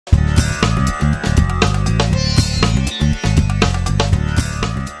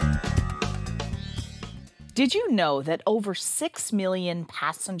Did you know that over 6 million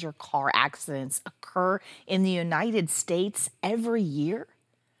passenger car accidents occur in the United States every year?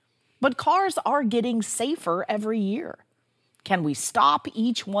 But cars are getting safer every year. Can we stop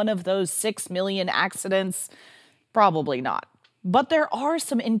each one of those 6 million accidents? Probably not. But there are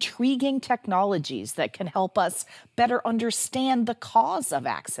some intriguing technologies that can help us better understand the cause of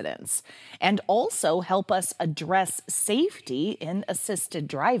accidents and also help us address safety in assisted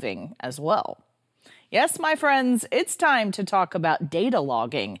driving as well. Yes, my friends, it's time to talk about data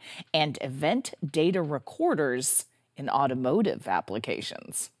logging and event data recorders in automotive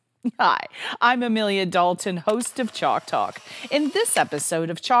applications. Hi, I'm Amelia Dalton, host of Chalk Talk. In this episode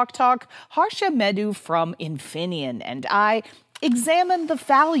of Chalk Talk, Harsha Medu from Infineon and I examine the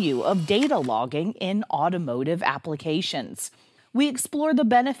value of data logging in automotive applications. We explore the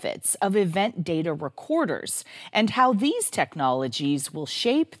benefits of event data recorders and how these technologies will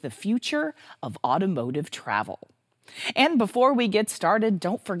shape the future of automotive travel. And before we get started,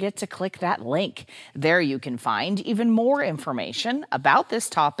 don't forget to click that link. There you can find even more information about this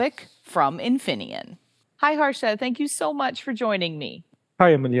topic from Infineon. Hi, Harsha. Thank you so much for joining me. Hi,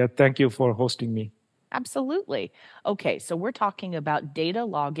 Amelia. Thank you for hosting me. Absolutely. Okay, so we're talking about data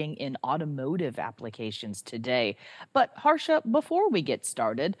logging in automotive applications today. But Harsha, before we get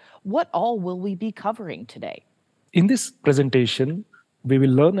started, what all will we be covering today? In this presentation, we will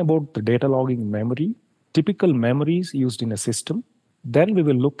learn about the data logging memory, typical memories used in a system. Then we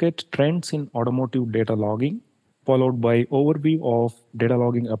will look at trends in automotive data logging, followed by overview of data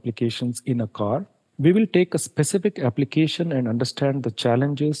logging applications in a car. We will take a specific application and understand the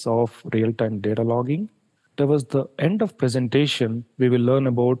challenges of real-time data logging. Towards the end of presentation, we will learn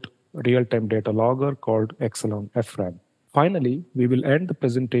about real-time data logger called Exelon FRAM. Finally, we will end the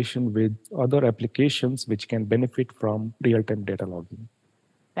presentation with other applications which can benefit from real-time data logging.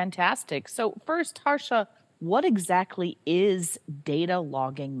 Fantastic. So first, Harsha, what exactly is data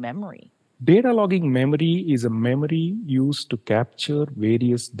logging memory? Data logging memory is a memory used to capture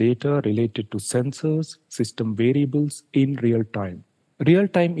various data related to sensors, system variables in real time. Real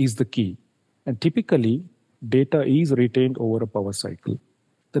time is the key, and typically, data is retained over a power cycle.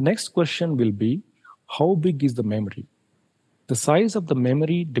 The next question will be, how big is the memory? The size of the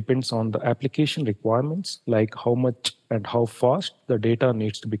memory depends on the application requirements, like how much and how fast the data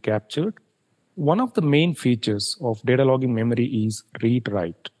needs to be captured. One of the main features of data logging memory is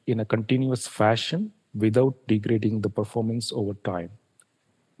read-write in a continuous fashion without degrading the performance over time.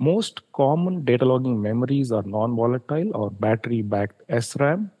 Most common data logging memories are non-volatile or battery-backed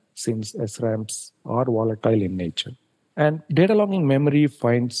SRAM, since SRAMs are volatile in nature. And data logging memory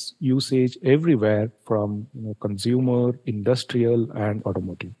finds usage everywhere from consumer, industrial, and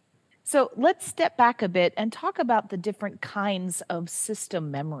automotive. So let's step back a bit and talk about the different kinds of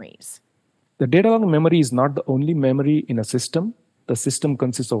system memories. The data log memory is not the only memory in a system. The system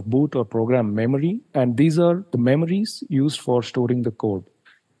consists of boot or program memory, and these are the memories used for storing the code.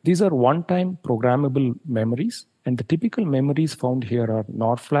 These are one-time programmable memories, and the typical memories found here are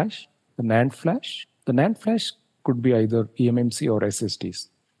NOR flash, the NAND flash. The NAND flash could be either eMMC or SSDs.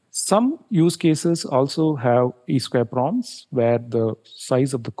 Some use cases also have EEPROMs, where the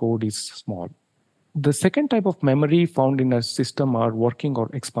size of the code is small. The second type of memory found in a system are working or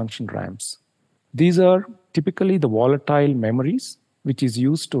expansion RAMs. These are typically the volatile memories, which is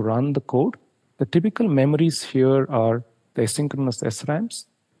used to run the code. The typical memories here are the asynchronous SRAMs,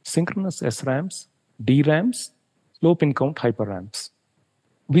 synchronous SRAMs, DRAMs, low pin count hyperRAMs.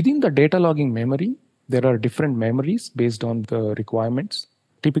 Within the data logging memory, there are different memories based on the requirements.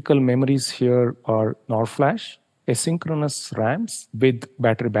 Typical memories here are NOR flash, asynchronous RAMs with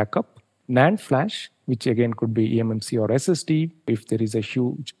battery backup, NAND flash, which again could be eMMC or SSD if there is a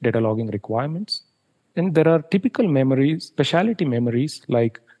huge data logging requirements. And there are typical memories, specialty memories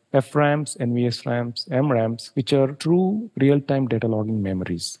like FRAMs, NVSRAMs, MRAMs, which are true real-time data logging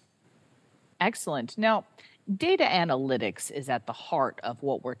memories. Excellent. Now, data analytics is at the heart of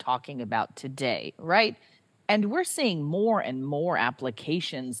what we're talking about today, right? And we're seeing more and more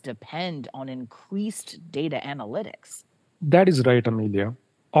applications depend on increased data analytics. That is right, Amelia.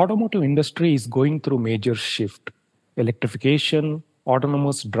 Automotive industry is going through major shift. Electrification,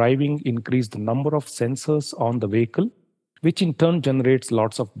 autonomous driving increase the number of sensors on the vehicle, which in turn generates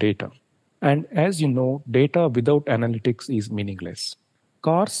lots of data. And as you know, data without analytics is meaningless.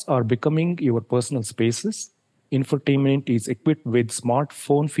 Cars are becoming your personal spaces. Infotainment is equipped with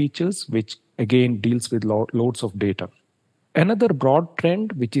smartphone features, which again deals with loads of data. Another broad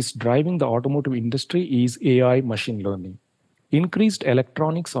trend which is driving the automotive industry is AI machine learning. Increased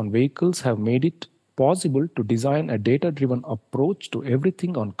electronics on vehicles have made it possible to design a data-driven approach to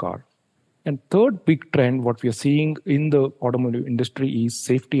everything on car. And third big trend, what we are seeing in the automotive industry is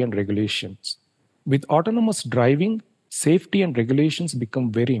safety and regulations. With autonomous driving, safety and regulations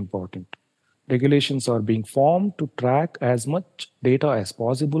become very important. Regulations are being formed to track as much data as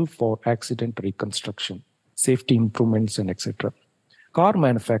possible for accident reconstruction, safety improvements, and etc. Car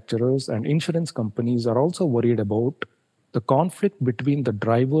manufacturers and insurance companies are also worried about the conflict between the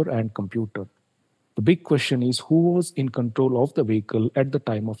driver and computer. The big question is who was in control of the vehicle at the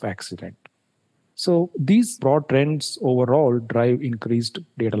time of accident. So these broad trends overall drive increased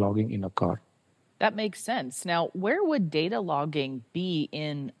data logging in a car. That makes sense. Now, where would data logging be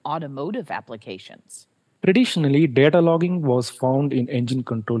in automotive applications? Traditionally, data logging was found in engine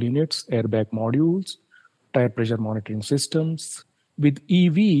control units, airbag modules, tire pressure monitoring systems. With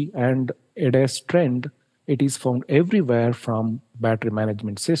EV and ADAS trend, it is found everywhere from battery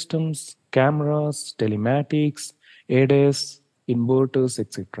management systems, cameras, telematics, ADAS, inverters,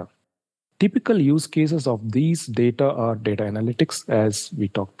 etc. Typical use cases of these data are data analytics, as we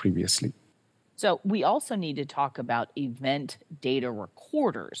talked previously. So, we also need to talk about event data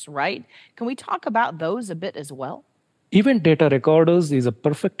recorders, right? Can we talk about those a bit as well? Event data recorders is a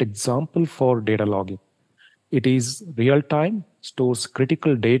perfect example for data logging. It is real time, stores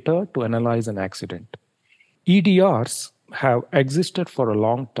critical data to analyze an accident. EDRs have existed for a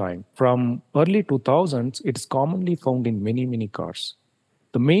long time. From early 2000s, it's commonly found in many cars.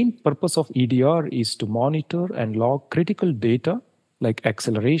 The main purpose of EDR is to monitor and log critical data like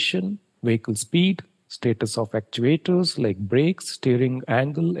acceleration, vehicle speed, status of actuators like brakes, steering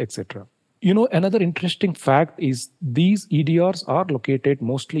angle, etc. Another interesting fact is these EDRs are located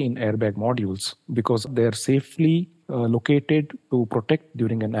mostly in airbag modules because they're safely located to protect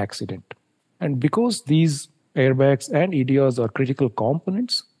during an accident. And because these airbags and EDRs are critical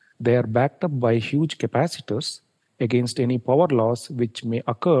components, they are backed up by huge capacitors against any power loss which may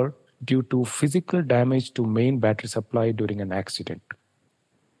occur due to physical damage to main battery supply during an accident.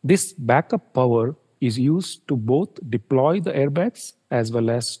 This backup power is used to both deploy the airbags as well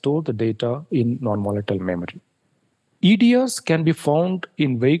as store the data in non volatile memory. EDRs can be found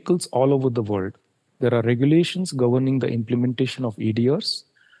in vehicles all over the world. There are regulations governing the implementation of EDRs,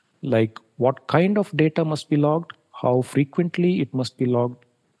 like what kind of data must be logged, how frequently it must be logged.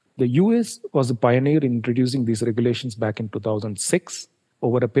 The US was a pioneer in introducing these regulations back in 2006.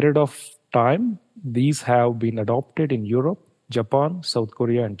 Over a period of time, these have been adopted in Europe, Japan, South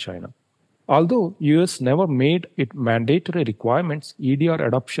Korea, and China. Although US never made it mandatory requirements, EDR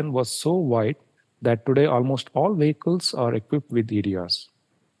adoption was so wide that today almost all vehicles are equipped with EDRs.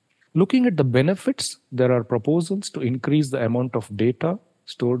 Looking at the benefits, there are proposals to increase the amount of data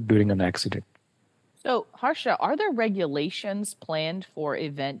stored during an accident. So, Harsha, are there regulations planned for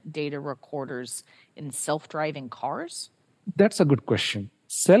event data recorders in self driving cars? That's a good question.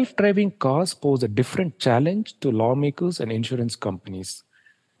 Self driving cars pose a different challenge to lawmakers and insurance companies.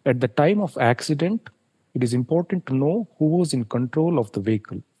 At the time of accident, it is important to know who was in control of the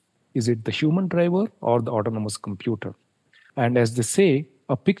vehicle. Is it the human driver or the autonomous computer? And as they say,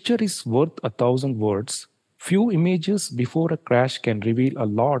 a picture is worth 1,000 words. Few images before a crash can reveal a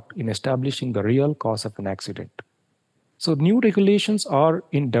lot in establishing the real cause of an accident. So, new regulations are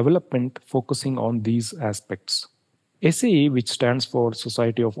in development focusing on these aspects. SAE, which stands for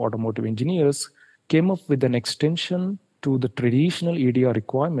Society of Automotive Engineers, came up with an extension to the traditional EDR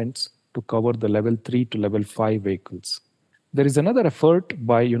requirements to cover the level 3 to level 5 vehicles. There is another effort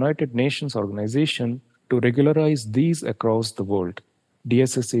by United Nations organization to regularize these across the world.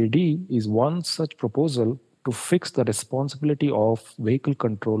 DSSAD is one such proposal to fix the responsibility of vehicle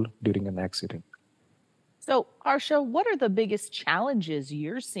control during an accident. So, Harsha, what are the biggest challenges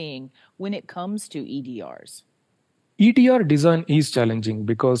you're seeing when it comes to EDRs? EDR design is challenging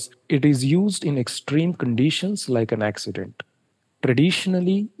because it is used in extreme conditions like an accident.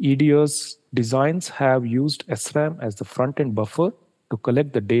 Traditionally, EDR's designs have used SRAM as the front end buffer to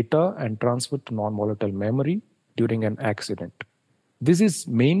collect the data and transfer to non volatile memory during an accident. This is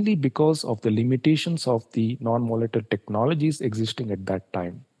mainly because of the limitations of the non volatile technologies existing at that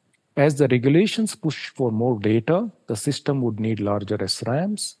time. As the regulations push for more data, the system would need larger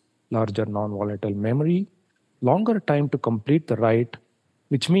SRAMs, larger non volatile memory, longer time to complete the write,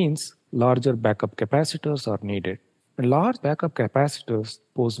 which means larger backup capacitors are needed. And large backup capacitors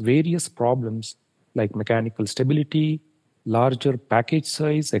pose various problems like mechanical stability, larger package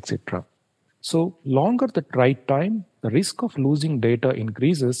size, etc. So, longer the write time, the risk of losing data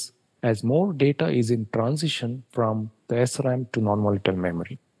increases as more data is in transition from the SRAM to non volatile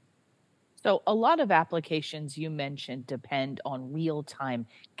memory. So, a lot of applications you mentioned depend on real time,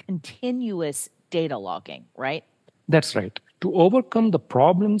 continuous data logging, right? That's right. To overcome the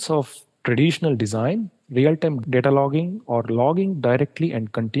problems of traditional design, real-time data logging or logging directly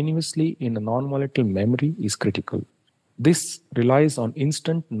and continuously in a non-volatile memory is critical. This relies on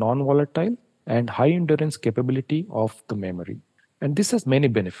instant non-volatile and high endurance capability of the memory. And this has many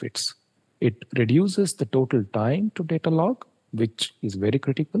benefits. It reduces the total time to data log, which is very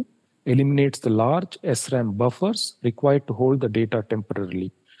critical, eliminates the large SRAM buffers required to hold the data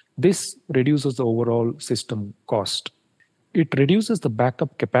temporarily. This reduces the overall system cost. It reduces the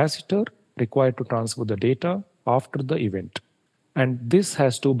backup capacitor required to transfer the data after the event. And this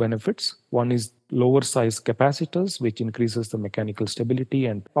has two benefits. One is lower size capacitors, which increases the mechanical stability,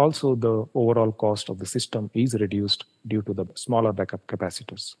 and also the overall cost of the system is reduced due to the smaller backup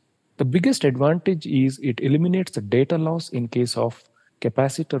capacitors. The biggest advantage is it eliminates the data loss in case of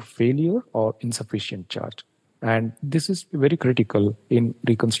capacitor failure or insufficient charge. And this is very critical in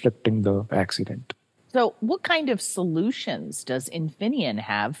reconstructing the accident. So, what kind of solutions does Infineon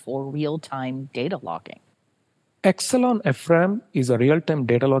have for real time data logging? Exelon FRAM is a real-time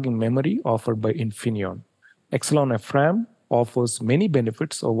data logging memory offered by Infineon. Exelon FRAM offers many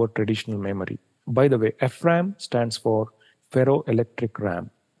benefits over traditional memory. By the way, FRAM stands for ferroelectric RAM.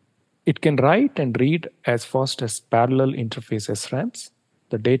 It can write and read as fast as parallel interface SRAMs.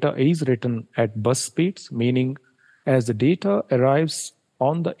 The data is written at bus speeds, meaning as the data arrives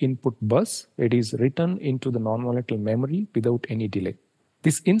on the input bus, it is written into the non-volatile memory without any delay.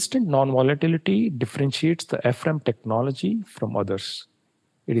 This instant non-volatility differentiates the FRAM technology from others.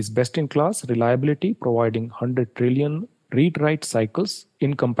 It is best-in-class reliability, providing 100 trillion read-write cycles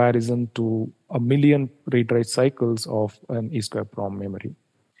in comparison to a million read-write cycles of an EEPROM memory.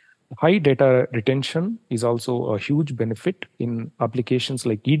 High data retention is also a huge benefit in applications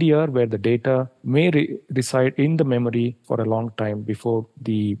like EDR, where the data may reside in the memory for a long time before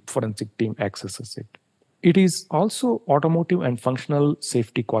the forensic team accesses it. It is also automotive and functional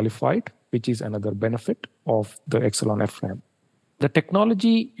safety qualified, which is another benefit of the Exelon FRAM. The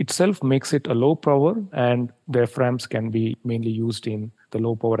technology itself makes it a low power, and the FRAMs can be mainly used in the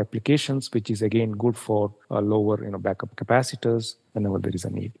low power applications, which is again good for lower backup capacitors whenever there is a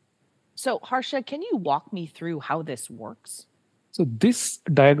need. So, Harsha, can you walk me through how this works? So this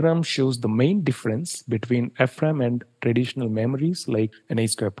diagram shows the main difference between FRAM and traditional memories like an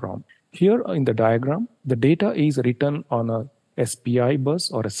EEPROM. Here in the diagram, the data is written on a SPI bus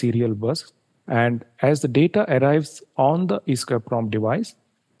or a serial bus. And as the data arrives on the EEPROM device,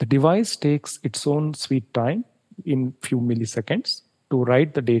 the device takes its own sweet time in few milliseconds to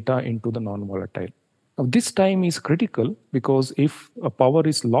write the data into the non-volatile. Now, this time is critical because if a power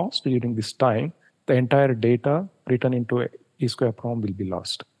is lost during this time, the entire data written into EEPROM will be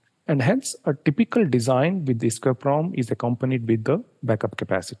lost. And hence, a typical design with the EEPROM is accompanied with the backup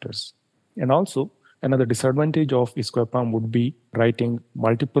capacitors. And also, another disadvantage of EEPROM would be writing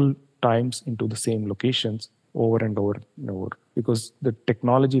multiple times into the same locations over and over and over, because the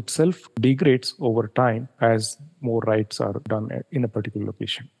technology itself degrades over time as more writes are done in a particular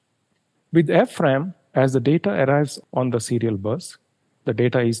location. With FRAM, as the data arrives on the serial bus, the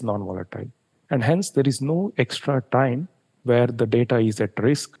data is non-volatile. And hence, there is no extra time where the data is at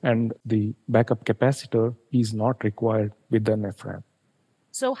risk and the backup capacitor is not required with an FRAM.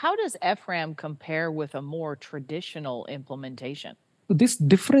 So, how does FRAM compare with a more traditional implementation? This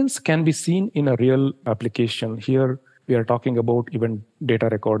difference can be seen in a real application. Here, we are talking about event data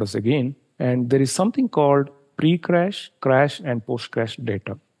recorders again, and there is something called pre-crash, crash, and post-crash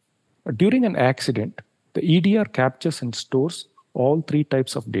data. During an accident, the EDR captures and stores all three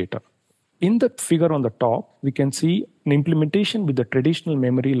types of data. In the figure on the top, we can see an implementation with the traditional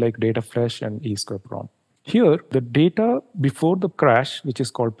memory like data flash and EEPROM. Here, the data before the crash, which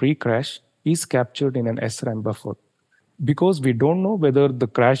is called pre-crash, is captured in an SRAM buffer. Because we don't know whether the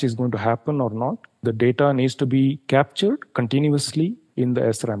crash is going to happen or not, the data needs to be captured continuously in the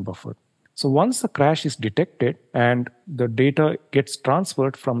SRAM buffer. So once the crash is detected and the data gets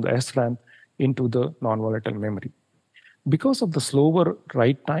transferred from the SRAM into the non-volatile memory. Because of the slower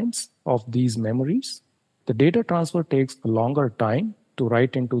write times of these memories, the data transfer takes a longer time to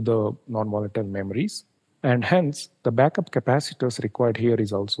write into the non-volatile memories, and hence the backup capacitors required here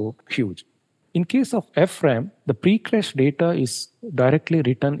is also huge. In case of FRAM, the pre-crash data is directly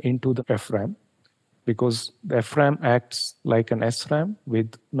written into the FRAM because the FRAM acts like an SRAM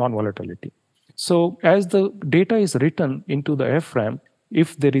with non-volatility. So as the data is written into the FRAM,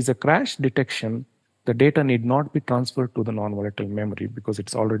 if there is a crash detection, the data need not be transferred to the non-volatile memory because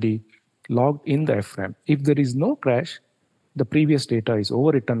it's already logged in the FRAM. If there is no crash, the previous data is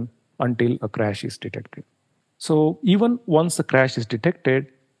overwritten until a crash is detected. So even once the crash is detected,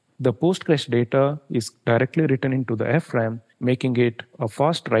 the post-crash data is directly written into the FRAM making it a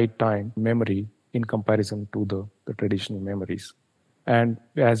fast write time memory in comparison to the traditional memories. And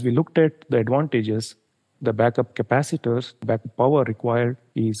as we looked at the advantages, the backup capacitors, backup power required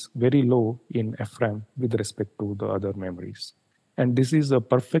is very low in FRAM with respect to the other memories. And this is a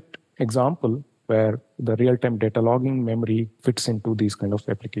perfect example where the real-time data logging memory fits into these kind of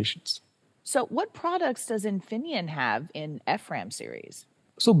applications. So what products does Infineon have in FRAM series?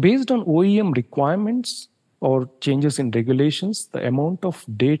 So based on OEM requirements or changes in regulations, the amount of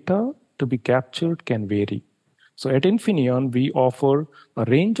data to be captured can vary. So at Infineon, we offer a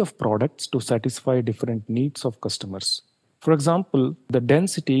range of products to satisfy different needs of customers. For example, the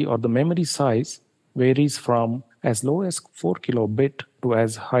density or the memory size varies from as low as 4 kilobit to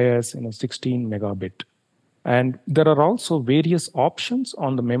as high as 16 megabit. And there are also various options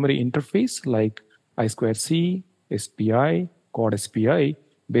on the memory interface like I2C, SPI, Quad SPI,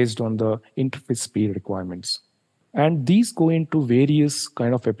 based on the interface speed requirements. And these go into various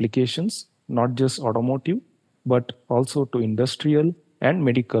kind of applications, not just automotive, but also to industrial and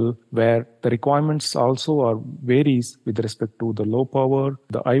medical, where the requirements also are varies with respect to the low power,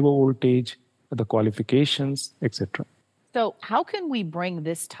 the IO voltage, the qualifications, etc. So how can we bring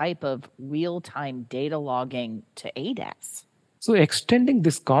this type of real-time data logging to ADAS? So extending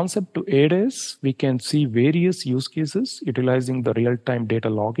this concept to ADAS, we can see various use cases utilizing the real-time data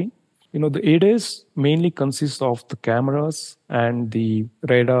logging. The ADAS mainly consists of the cameras and the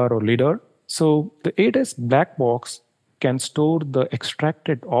radar or lidar. So the ADAS black box can store the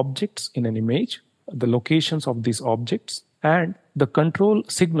extracted objects in an image, the locations of these objects, and the control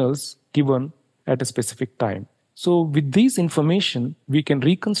signals given at a specific time. So with these information, we can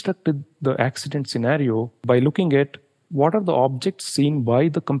reconstruct the accident scenario by looking at what are the objects seen by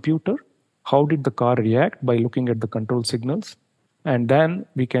the computer, how did the car react by looking at the control signals, and then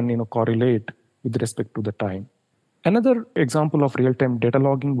we can correlate with respect to the time. Another example of real-time data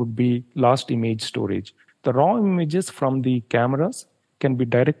logging would be last image storage. The raw images from the cameras can be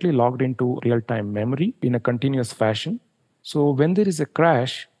directly logged into real-time memory in a continuous fashion. So when there is a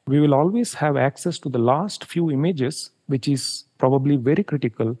crash, we will always have access to the last few images, which is probably very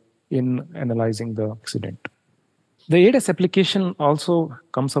critical in analyzing the accident. The ADAS application also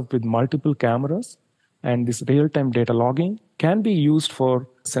comes up with multiple cameras, and this real-time data logging can be used for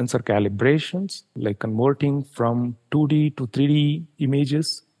sensor calibrations, like converting from 2D to 3D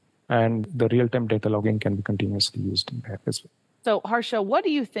images, and the real-time data logging can be continuously used in that as well. So, Harsha, what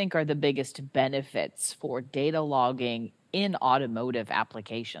do you think are the biggest benefits for data logging in automotive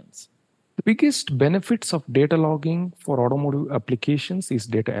applications? The biggest benefits of data logging for automotive applications is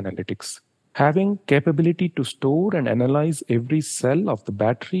data analytics. Having capability to store and analyze every cell of the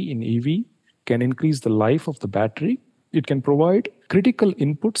battery in EV can increase the life of the battery. It can provide critical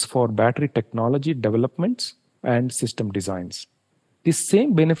inputs for battery technology developments and system designs. These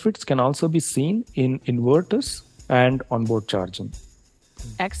same benefits can also be seen in inverters and onboard charging.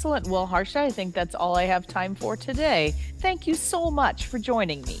 Excellent. Well, Harsha, I think that's all I have time for today. Thank you so much for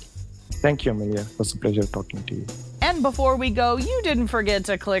joining me. Thank you, Amelia. It was a pleasure talking to you. And before we go, you didn't forget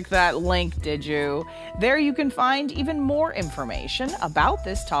to click that link, did you? There you can find even more information about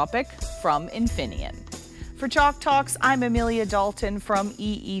this topic from Infineon. For Chalk Talks, I'm Amelia Dalton from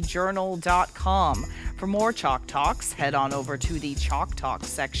eejournal.com. For more Chalk Talks, head on over to the Chalk Talks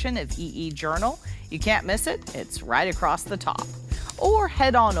section of EE Journal. You can't miss it, it's right across the top. Or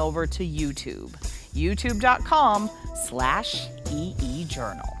head on over to YouTube,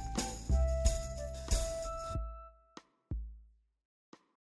 youtube.com/EEJournal.